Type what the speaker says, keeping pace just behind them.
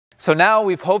So now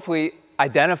we've hopefully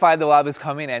identified the lob is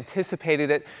coming,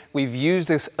 anticipated it. We've used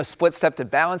a split step to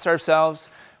balance ourselves.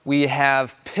 We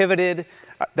have pivoted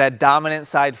that dominant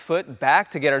side foot back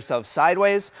to get ourselves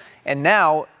sideways. And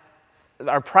now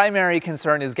our primary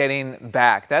concern is getting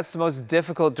back. That's the most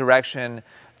difficult direction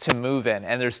to move in.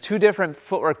 And there's two different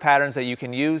footwork patterns that you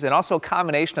can use, and also a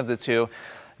combination of the two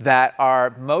that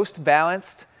are most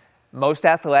balanced, most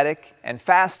athletic, and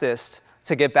fastest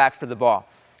to get back for the ball.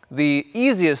 The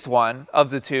easiest one of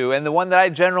the two, and the one that I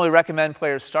generally recommend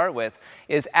players start with,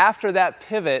 is after that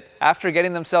pivot, after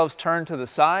getting themselves turned to the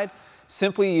side,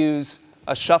 simply use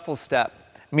a shuffle step,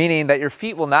 meaning that your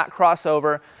feet will not cross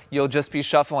over, you'll just be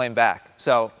shuffling back.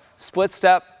 So split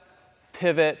step,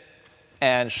 pivot,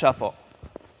 and shuffle.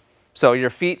 So your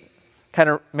feet kind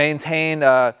of maintain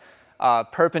a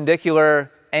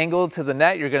perpendicular angle to the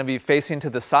net. You're going to be facing to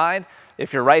the side.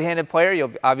 If you're a right-handed player,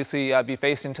 you'll obviously be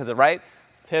facing to the right.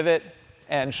 Pivot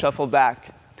and shuffle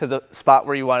back to the spot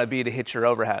where you want to be to hit your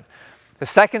overhead. The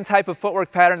second type of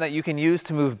footwork pattern that you can use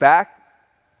to move back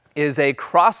is a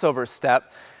crossover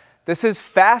step. This is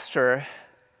faster.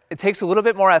 It takes a little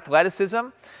bit more athleticism,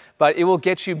 but it will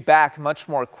get you back much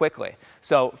more quickly.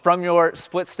 So from your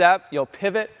split step, you'll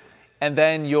pivot, and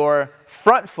then your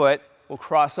front foot will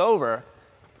cross over.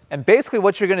 And basically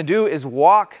what you're going to do is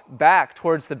walk back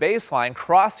towards the baseline,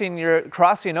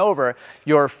 crossing over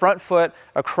your front foot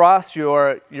across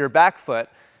your back foot.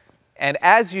 And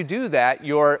as you do that,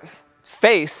 your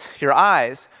face, your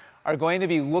eyes, are going to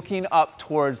be looking up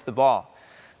towards the ball.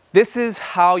 This is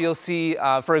how you'll see,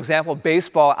 for example,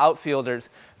 baseball outfielders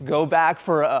go back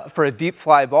for a deep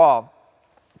fly ball,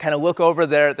 kind of look over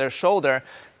their shoulder.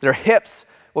 Their hips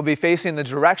will be facing the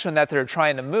direction that they're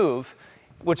trying to move,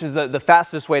 which is the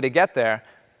fastest way to get there,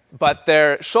 but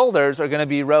their shoulders are going to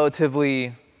be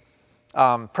relatively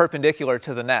perpendicular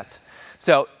to the net.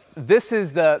 So this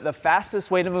is the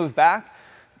fastest way to move back.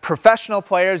 Professional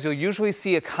players, you'll usually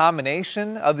see a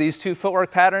combination of these two footwork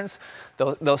patterns.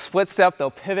 They'll split step, they'll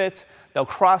pivot, they'll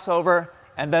cross over,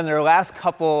 and then their last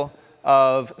couple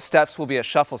of steps will be a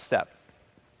shuffle step.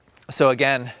 So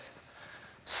again,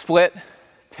 split,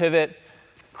 pivot,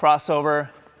 crossover,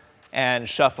 and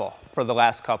shuffle for the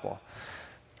last couple.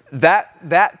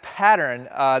 That pattern,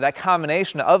 that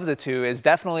combination of the two is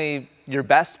definitely your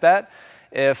best bet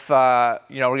if we're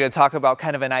going to talk about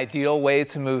kind of an ideal way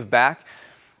to move back.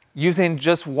 Using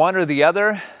just one or the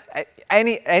other,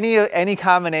 any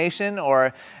combination,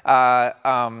 or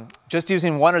just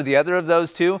using one or the other of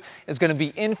those two is going to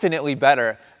be infinitely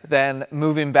better than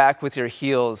moving back with your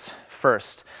heels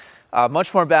first.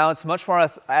 Much more balanced, much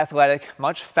more athletic,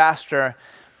 much faster,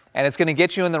 and it's going to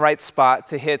get you in the right spot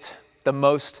to hit the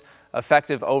most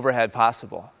effective overhead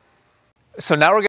possible. So now we're going